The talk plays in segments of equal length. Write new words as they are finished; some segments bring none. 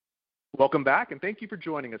Welcome back, and thank you for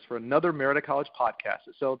joining us for another Merida College podcast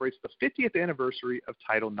that celebrates the 50th anniversary of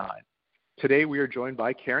Title IX. Today, we are joined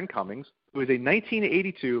by Karen Cummings, who is a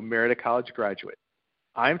 1982 Merida College graduate.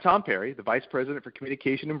 I am Tom Perry, the Vice President for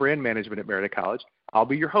Communication and Brand Management at Merida College. I'll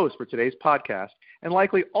be your host for today's podcast and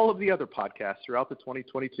likely all of the other podcasts throughout the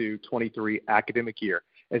 2022-23 academic year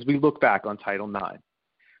as we look back on Title IX.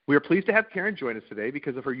 We are pleased to have Karen join us today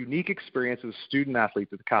because of her unique experience as a student athlete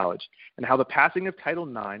at the college and how the passing of Title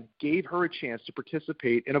IX gave her a chance to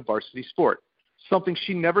participate in a varsity sport, something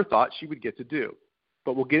she never thought she would get to do.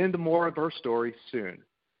 But we'll get into more of her story soon.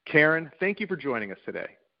 Karen, thank you for joining us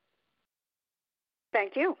today.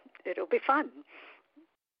 Thank you. It'll be fun.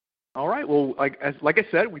 All right. Well, like I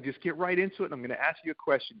said, we just get right into it, and I'm going to ask you a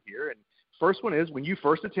question here. And first one is, when you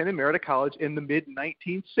first attended Merida College in the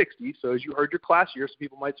mid-1960s, so as you heard your class year, so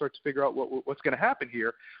people might start to figure out what's going to happen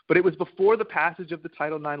here, but it was before the passage of the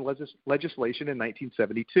Title IX legislation in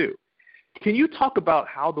 1972. Can you talk about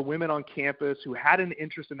how the women on campus who had an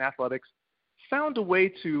interest in athletics found a way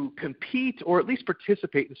to compete or at least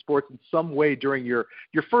participate in sports in some way during your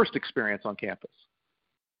first experience on campus?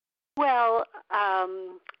 Well,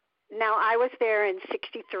 now I was there in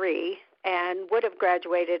 63 and would have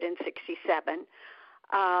graduated in 67.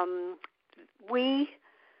 I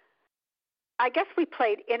guess we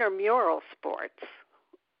played intramural sports.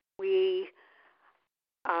 I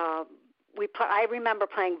remember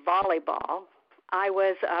playing volleyball. I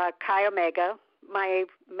was Chi Omega. My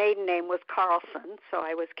maiden name was Carlson, so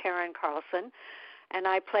I was Karen Carlson, and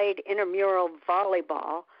I played intramural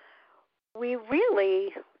volleyball. We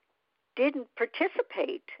really didn't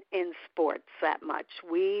participate in sports that much.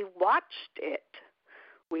 We watched it.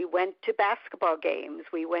 We went to basketball games.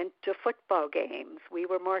 We went to football games. We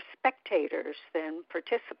were more spectators than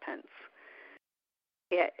participants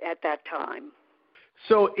at that time.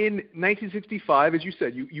 So in 1965, as you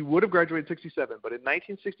said, you would have graduated in 67, but in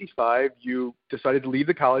 1965, you decided to leave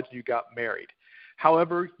the college and you got married.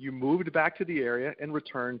 However, you moved back to the area and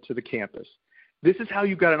returned to the campus. This is how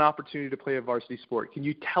you got an opportunity to play a varsity sport. Can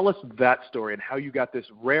you tell us that story and how you got this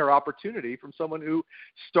rare opportunity from someone who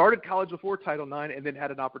started college before Title IX and then had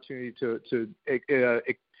an opportunity to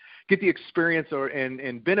get the experience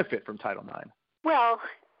and benefit from Title IX? Well,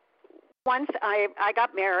 once I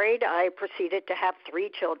got married, I proceeded to have 3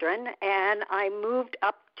 children, and I moved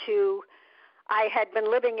up to – I had been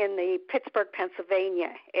living in the Pittsburgh,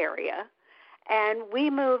 Pennsylvania area, and we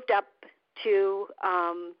moved up to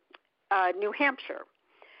New Hampshire.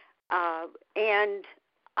 And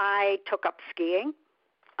I took up skiing.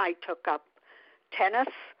 I took up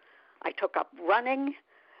tennis. I took up running.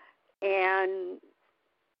 And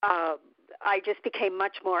I just became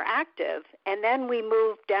much more active. And then we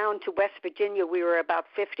moved down to West Virginia. We were about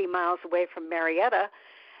 50 miles away from Marietta.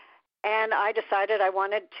 And I decided I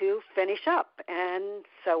wanted to finish up. And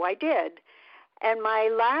so I did. And my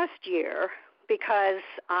last year, because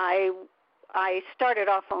I started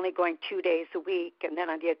off only going 2 days a week, and then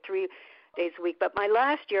I did 3 days a week. But my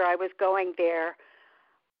last year, I was going there,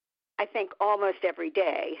 I think, almost every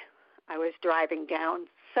day. I was driving down.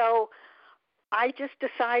 So I just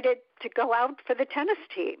decided to go out for the tennis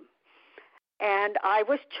team. And I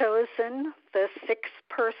was chosen the 6th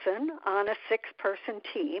person on a 6-person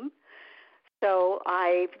team. So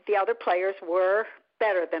the other players were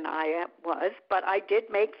better than I was, but I did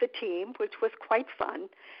make the team, which was quite fun.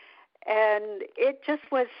 And it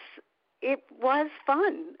was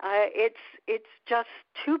fun. It's just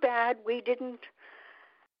too bad we didn't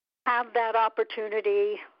have that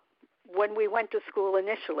opportunity when we went to school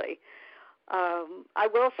initially. I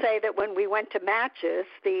will say that when we went to matches,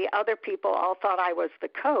 the other people all thought I was the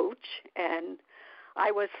coach, and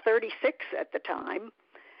I was 36 at the time.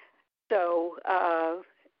 So,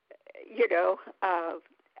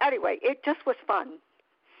 anyway, it just was fun.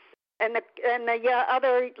 And the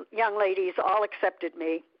other young ladies all accepted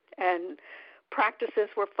me, and practices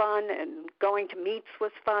were fun, and going to meets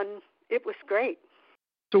was fun. It was great.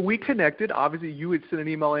 So we connected. Obviously, you had sent an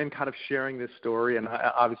email in kind of sharing this story, and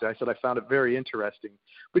I said I found it very interesting.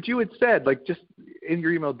 But you had said, like, just in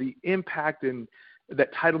your email, the impact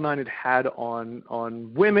that Title IX had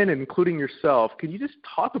on women, including yourself. Can you just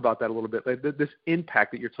talk about that a little bit, like this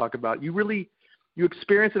impact that you're talking about? You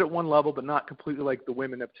experience it at one level, but not completely like the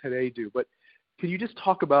women of today do. But can you just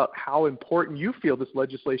talk about how important you feel this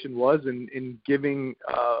legislation was in giving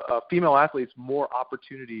female athletes more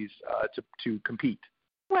opportunities to compete?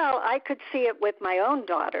 Well, I could see it with my own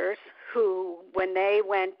daughters who, when they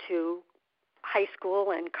went to high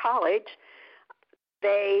school and college,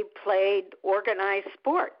 they played organized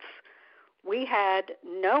sports, we had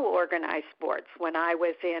no organized sports when I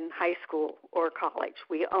was in high school or college.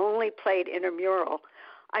 We only played intramural.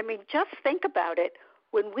 I mean, just think about it.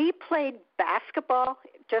 When we played basketball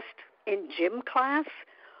just in gym class,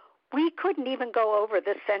 we couldn't even go over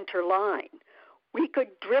the center line. We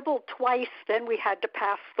could dribble twice, then we had to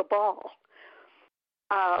pass the ball.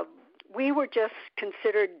 We were just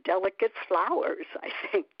considered delicate flowers, I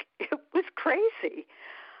think. It was crazy.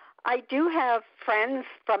 I do have friends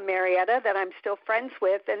from Marietta that I'm still friends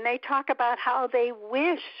with, and they talk about how they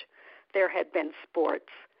wish there had been sports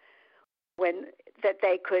that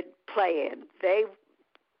they could play in. They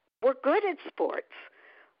were good at sports,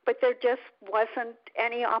 but there just wasn't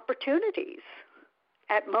any opportunities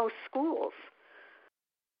at most schools.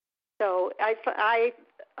 So I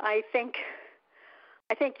think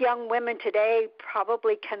young women today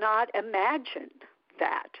probably cannot imagine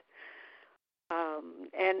that.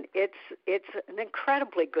 And it's an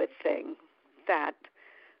incredibly good thing that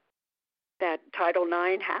Title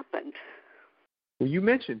IX happened. Well, you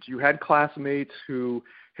mentioned you had classmates who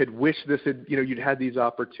had wished you'd had these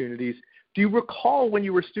opportunities. Do you recall when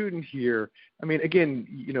you were a student here? I mean, again,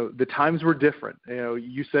 the times were different.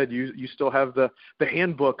 You said you still have the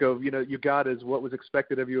handbook of, you got as what was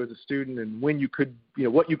expected of you as a student and when you could,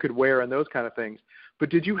 what you could wear and those kind of things. But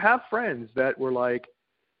did you have friends that were like,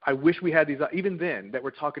 I wish we had these, even then, that we're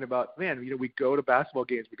talking about, man, we go to basketball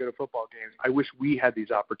games, we go to football games. I wish we had these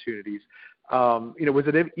opportunities. Was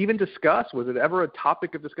it even discussed? Was it ever a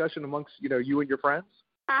topic of discussion amongst, you and your friends?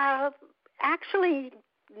 Actually,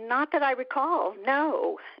 not that I recall,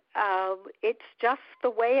 no. It's just the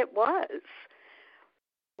way it was.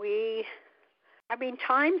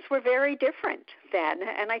 Times were very different then,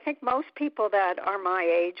 and I think most people that are my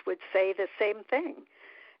age would say the same thing.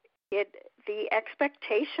 The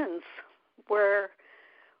expectations were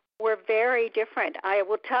very different. I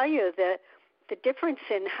will tell you that the difference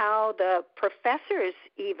in how the professors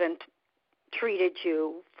even treated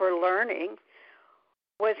you for learning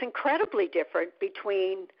was incredibly different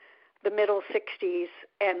between the middle 60s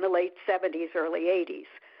and the late 70s, early 80s.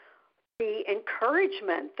 The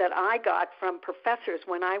encouragement that I got from professors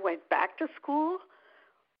when I went back to school,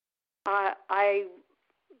 I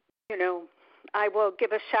will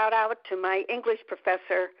give a shout out to my English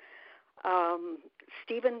professor,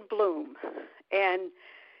 Stephen Bloom, and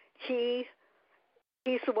he's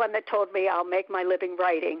the one that told me I'll make my living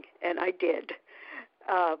writing, and I did.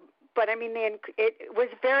 But it was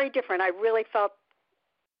very different. I really felt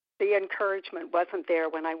the encouragement wasn't there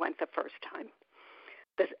when I went the first time,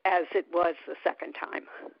 as it was the second time.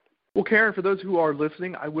 Well, Karen, for those who are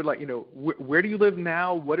listening, I would like, where do you live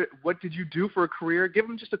now? What did you do for a career? Give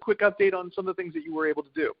them just a quick update on some of the things that you were able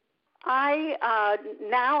to do. I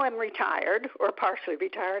now am retired, or partially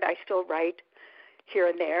retired. I still write here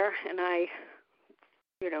and there, and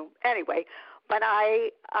anyway. But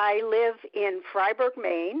I live in Fryeburg,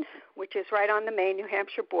 Maine, which is right on the Maine-New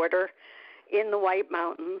Hampshire border in the White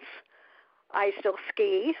Mountains. I still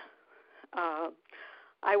ski.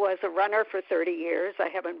 I was a runner for 30 years. I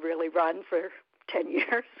haven't really run for 10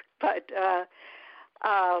 years. But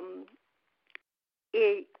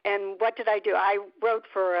and what did I do? I wrote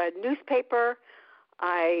for a newspaper.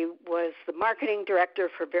 I was the marketing director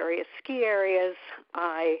for various ski areas.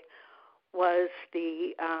 I was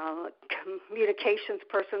the communications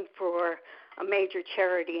person for a major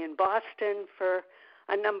charity in Boston for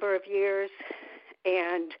a number of years,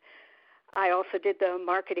 and I also did the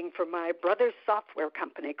marketing for my brother's software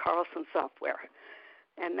company, Carlson Software,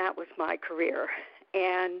 and that was my career.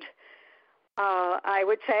 And I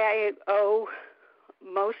would say I owe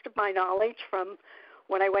most of my knowledge from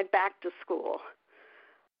when I went back to school.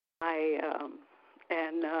 I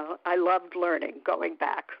loved learning going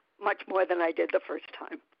back, much more than I did the first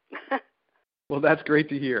time. Well, that's great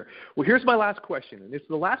to hear. Well, here's my last question, and it's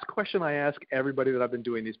the last question I ask everybody that I've been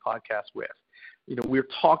doing these podcasts with. We're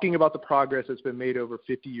talking about the progress that's been made over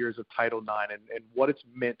 50 years of Title IX and what it's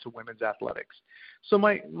meant to women's athletics. So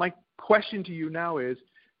my question to you now is,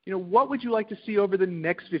 what would you like to see over the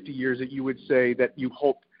next 50 years that you would say that you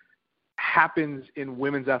hope happens in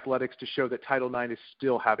women's athletics to show that Title IX is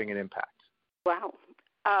still having an impact? Wow.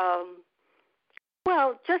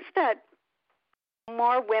 Well, just that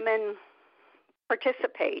more women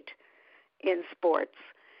participate in sports.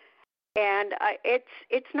 And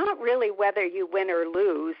it's not really whether you win or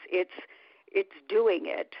lose. It's doing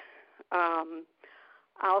it.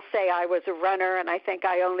 I'll say I was a runner, and I think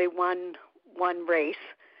I only won one race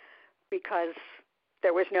because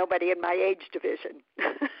there was nobody in my age division.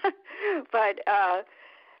 But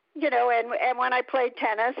and when I played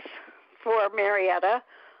tennis for Marietta,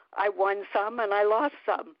 I won some and I lost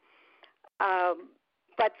some.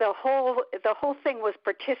 But the whole thing was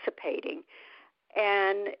participating,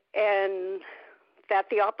 and that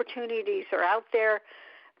the opportunities are out there,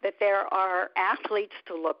 that there are athletes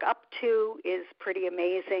to look up to is pretty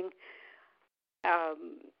amazing.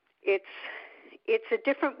 It's a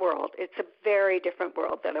different world. It's a very different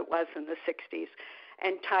world than it was in the 60s,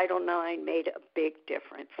 and Title IX made a big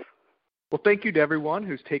difference. Well, thank you to everyone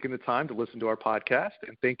who's taken the time to listen to our podcast,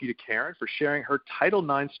 and thank you to Karen for sharing her Title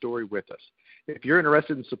IX story with us. If you're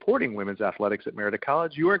interested in supporting women's athletics at Marietta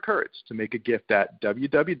College, you are encouraged to make a gift at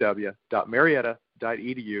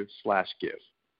www.marietta.edu/give.